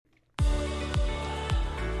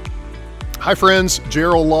Hi friends,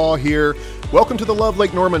 Gerald Law here. Welcome to the Love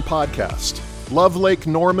Lake Norman podcast. Love Lake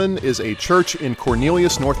Norman is a church in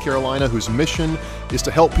Cornelius, North Carolina, whose mission is to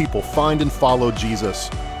help people find and follow Jesus.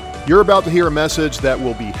 You're about to hear a message that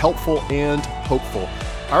will be helpful and hopeful.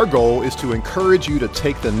 Our goal is to encourage you to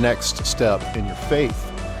take the next step in your faith.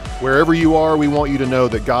 Wherever you are, we want you to know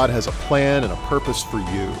that God has a plan and a purpose for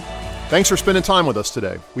you. Thanks for spending time with us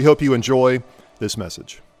today. We hope you enjoy this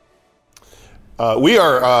message. We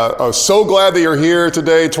are so glad that you're here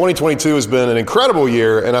today. 2022 has been an incredible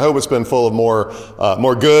year, and I hope it's been full of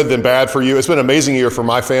more good than bad for you. It's been an amazing year for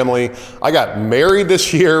my family. I got married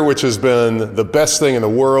this year, which has been the best thing in the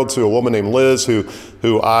world, to a woman named Liz,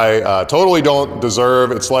 who I totally don't deserve.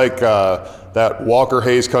 It's like that Walker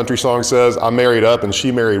Hayes country song says, "I married up and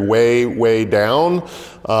she married way, way down."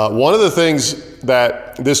 One of the things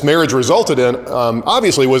that this marriage resulted in,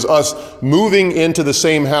 obviously, was us moving into the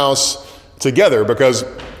same house together, because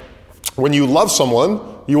when you love someone,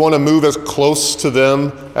 you want to move as close to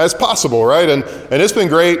them as possible, right? And it's been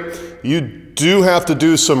great. You do have to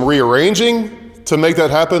do some rearranging to make that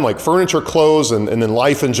happen, like furniture, clothes, and then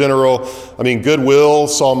life in general. I mean, Goodwill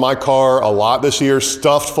saw my car a lot this year,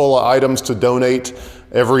 stuffed full of items to donate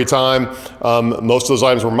every time. Most of those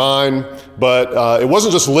items were mine, but it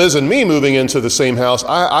wasn't just Liz and me moving into the same house.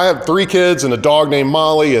 I have 3 kids and a dog named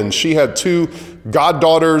Molly, and she had 2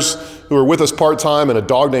 goddaughters who were with us part-time, and a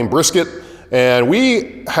dog named Brisket. And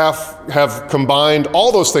we have combined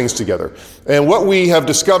all those things together. And what we have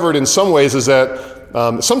discovered in some ways is that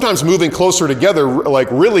sometimes moving closer together, like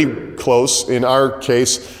really close in our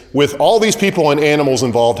case, with all these people and animals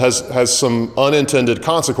involved, has some unintended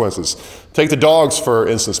consequences. Take the dogs, for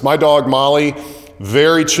instance. My dog, Molly,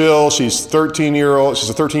 very chill. She's a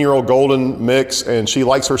 13-year-old golden mix, and she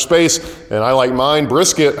likes her space, and I like mine.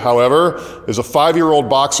 Brisket, however, is a 5-year-old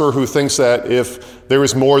boxer who thinks that if there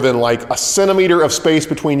is more than like a centimeter of space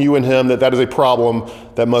between you and him, that is a problem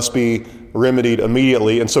that must be remedied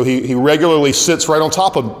immediately. And so he regularly sits right on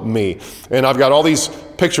top of me, and I've got all these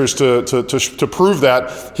pictures to prove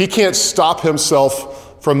that. He can't stop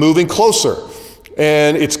himself from moving closer,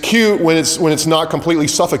 and it's cute when it's not completely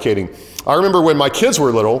suffocating. I remember when my kids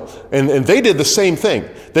were little, and they did the same thing.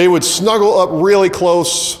 They would snuggle up really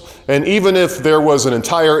close, and even if there was an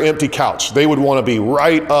entire empty couch, they would want to be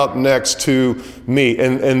right up next to me.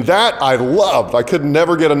 And that I loved. I could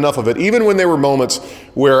never get enough of it. Even when there were moments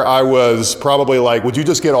where I was probably like, would you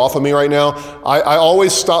just get off of me right now? I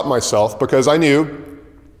always stopped myself, because I knew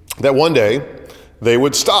that one day they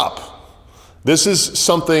would stop. This is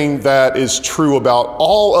something that is true about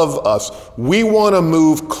all of us. We want to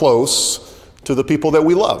move close to the people that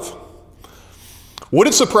we love. Would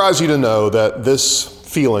it surprise you to know that this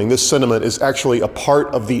feeling, this sentiment, is actually a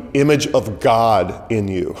part of the image of God in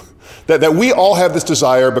you? That we all have this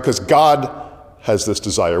desire because God has this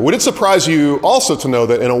desire. Would it surprise you also to know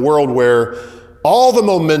that in a world where all the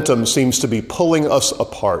momentum seems to be pulling us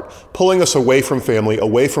apart, pulling us away from family,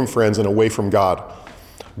 away from friends, and away from God,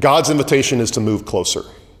 God's invitation is to move closer.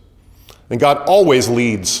 And God always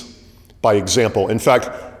leads by example. In fact,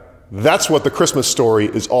 that's what the Christmas story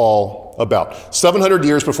is all about. 700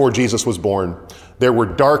 years before Jesus was born, there were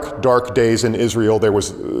dark, dark days in Israel. There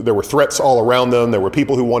were threats all around them. There were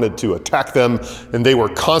people who wanted to attack them, and they were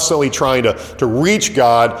constantly trying to reach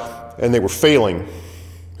God, and they were failing.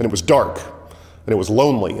 And it was dark, and it was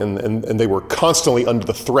lonely, and they were constantly under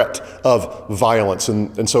the threat of violence.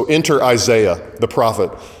 And so enter Isaiah, the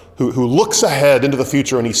prophet, who looks ahead into the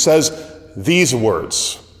future, and he says these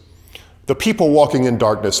words: "The people walking in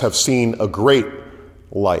darkness have seen a great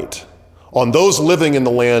light. On those living in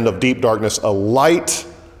the land of deep darkness, a light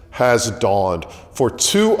has dawned. For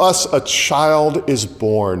to us a child is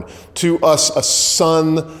born, to us a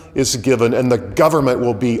son is given, and the government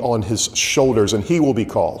will be on his shoulders, and he will be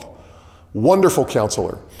called Wonderful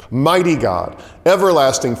Counselor, Mighty God,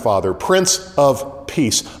 Everlasting Father, Prince of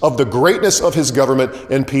Peace. Of the greatness of his government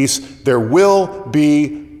and peace, there will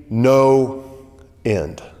be no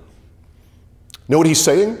end." Know what he's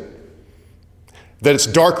saying? That it's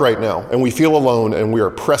dark right now, and we feel alone, and we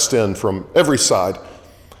are pressed in from every side,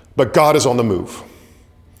 but God is on the move.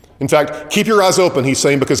 In fact, keep your eyes open, he's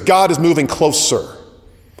saying, because God is moving closer.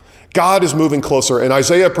 God is moving closer, and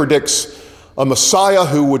Isaiah predicts a Messiah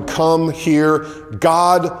who would come here,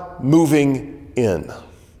 God moving in.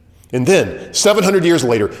 And then, 700 years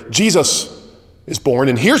later, Jesus is born,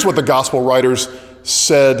 and here's what the gospel writers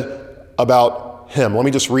said about him. Let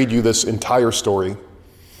me just read you this entire story.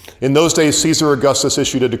 In those days, Caesar Augustus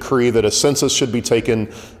issued a decree that a census should be taken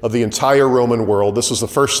of the entire Roman world. This was the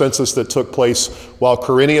first census that took place while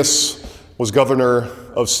Quirinius was governor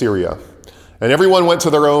of Syria. And everyone went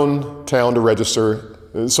to their own town to register.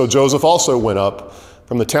 So Joseph also went up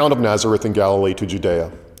from the town of Nazareth in Galilee to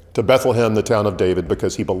Judea, to Bethlehem, the town of David,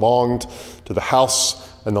 because he belonged to the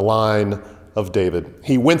house and the line of David.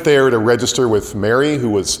 He went there to register with Mary,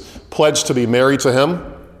 who was pledged to be married to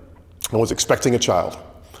him and was expecting a child.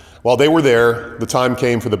 While they were there, the time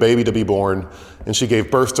came for the baby to be born, and she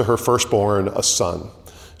gave birth to her firstborn, a son.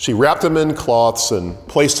 She wrapped him in cloths and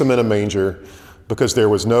placed him in a manger because there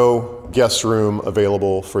was no guest room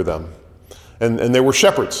available for them. And there were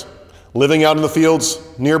shepherds living out in the fields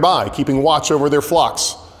nearby, keeping watch over their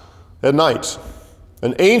flocks at night.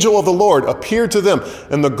 An angel of the Lord appeared to them,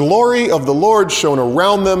 and the glory of the Lord shone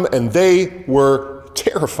around them, and they were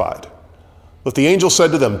terrified. But the angel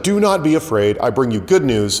said to them, "Do not be afraid. I bring you good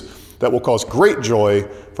news that will cause great joy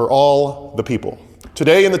for all the people.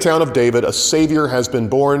 Today in the town of David, a Savior has been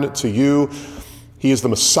born to you. He is the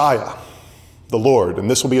Messiah, the Lord. And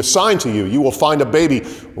this will be a sign to you. You will find a baby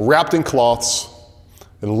wrapped in cloths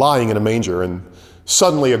and lying in a manger." And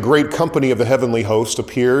suddenly a great company of the heavenly host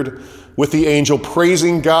appeared with the angel,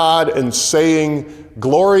 praising God and saying,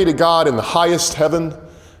 "Glory to God in the highest heaven,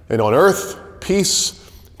 and on earth peace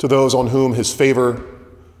to those on whom his favor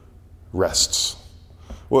rests."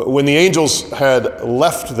 When the angels had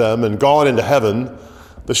left them and gone into heaven,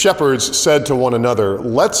 the shepherds said to one another,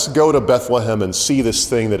 "Let's go to Bethlehem and see this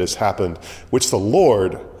thing that has happened, which the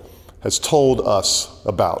Lord has told us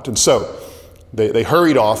about." And so they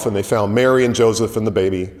hurried off, and they found Mary and Joseph and the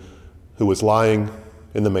baby who was lying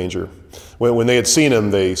in the manger. When they had seen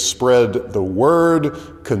him, they spread the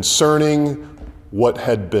word concerning what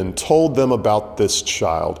had been told them about this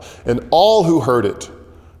child. And all who heard it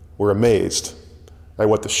were amazed at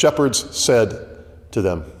what the shepherds said to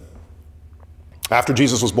them. After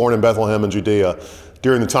Jesus was born in Bethlehem in Judea,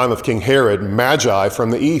 during the time of King Herod, Magi from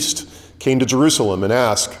the east came to Jerusalem and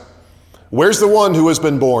asked, "Where's the one who has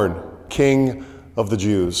been born, King of the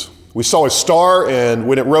Jews? We saw his star, and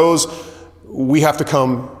when it rose, we have to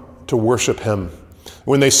come to worship him."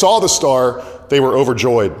 When they saw the star, they were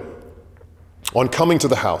overjoyed. On coming to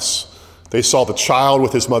the house, they saw the child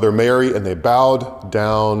with his mother Mary, and they bowed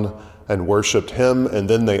down and worshiped him. And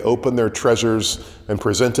then they opened their treasures and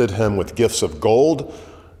presented him with gifts of gold,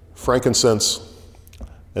 frankincense,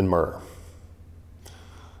 and myrrh.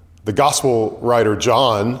 The gospel writer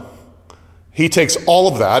John, he takes all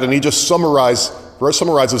of that and he just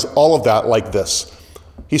summarizes all of that like this.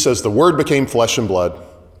 He says, "The Word became flesh and blood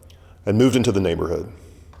and moved into the neighborhood."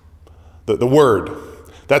 The Word,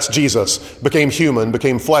 that's Jesus, became human,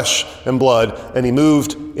 became flesh and blood, and he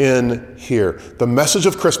moved in here. The message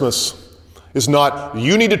of Christmas is not,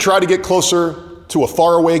 you need to try to get closer to a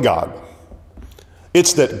faraway God.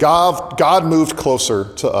 It's that God moved closer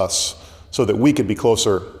to us so that we could be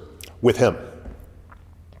closer with him.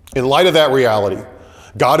 In light of that reality,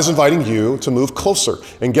 God is inviting you to move closer.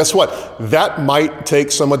 And guess what? That might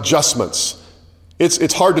take some adjustments.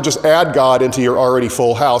 It's hard to just add God into your already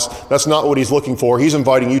full house. That's not what he's looking for. He's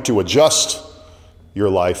inviting you to adjust your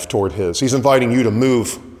life toward his. He's inviting you to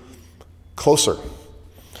move closer.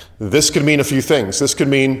 This could mean a few things. This could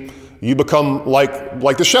mean you become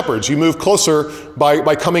like the shepherds. You move closer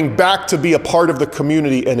by coming back to be a part of the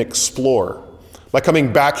community and explore. By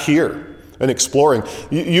coming back here and exploring.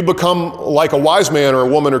 You become like a wise man or a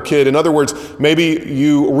woman or kid. In other words, maybe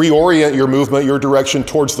you reorient your movement, your direction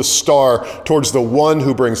towards the star, towards the one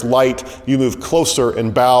who brings light. You move closer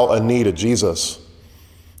and bow a knee to Jesus.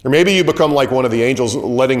 Or maybe you become like one of the angels,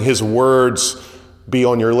 letting his words be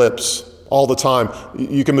on your lips all the time.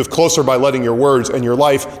 You can move closer by letting your words and your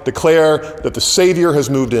life declare that the Savior has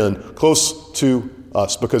moved in close to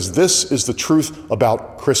us, because this is the truth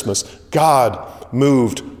about Christmas. God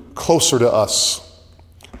moved closer to us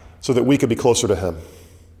so that we could be closer to him.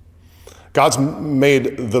 God's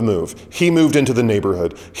made the move. He moved into the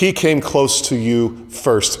neighborhood. He came close to you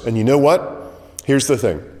first. And you know what? Here's the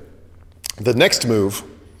thing. The next move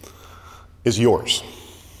is yours.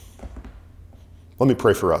 Let me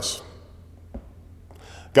pray for us.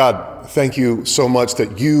 God, thank you so much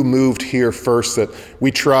that you moved here first, that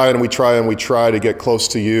we try to get close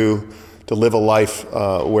to you, to live a life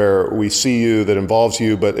where we see you, that involves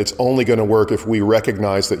you, but it's only going to work if we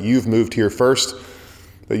recognize that you've moved here first,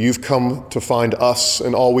 that you've come to find us,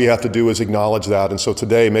 and all we have to do is acknowledge that. And so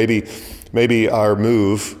today, maybe our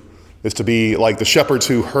move is to be like the shepherds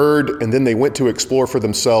who heard and then they went to explore for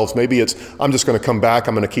themselves. Maybe it's, I'm just going to come back,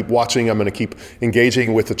 I'm going to keep watching, I'm going to keep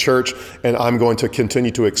engaging with the church, and I'm going to continue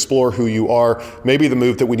to explore who you are. Maybe the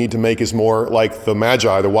move that we need to make is more like the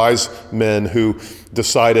Magi, the wise men who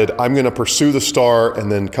decided, I'm going to pursue the star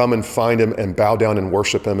and then come and find him and bow down and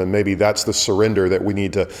worship him. And maybe that's the surrender that we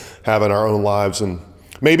need to have in our own lives. And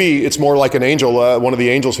maybe it's more like an angel, one of the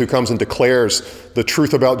angels who comes and declares the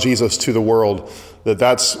truth about Jesus to the world,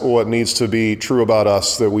 that's what needs to be true about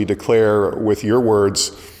us, that we declare with your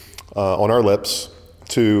words on our lips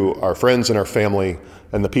to our friends and our family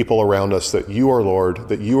and the people around us that you are Lord,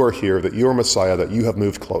 that you are here, that you are Messiah, that you have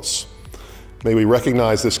moved close. May we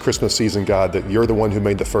recognize this Christmas season, God, that you're the one who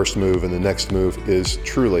made the first move and the next move is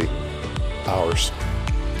truly ours.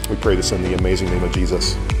 We pray this in the amazing name of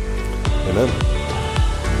Jesus. Amen.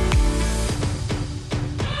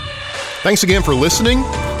 Thanks again for listening.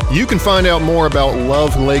 You can find out more about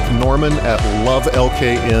Love Lake Norman at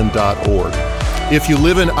lovelkn.org. If you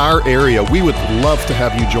live in our area, we would love to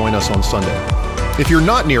have you join us on Sunday. If you're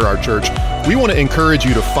not near our church, we want to encourage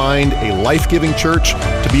you to find a life-giving church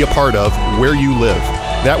to be a part of where you live.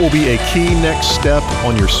 That will be a key next step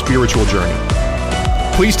on your spiritual journey.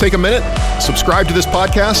 Please take a minute, subscribe to this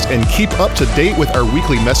podcast, and keep up to date with our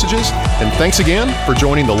weekly messages. And thanks again for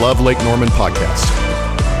joining the Love Lake Norman podcast.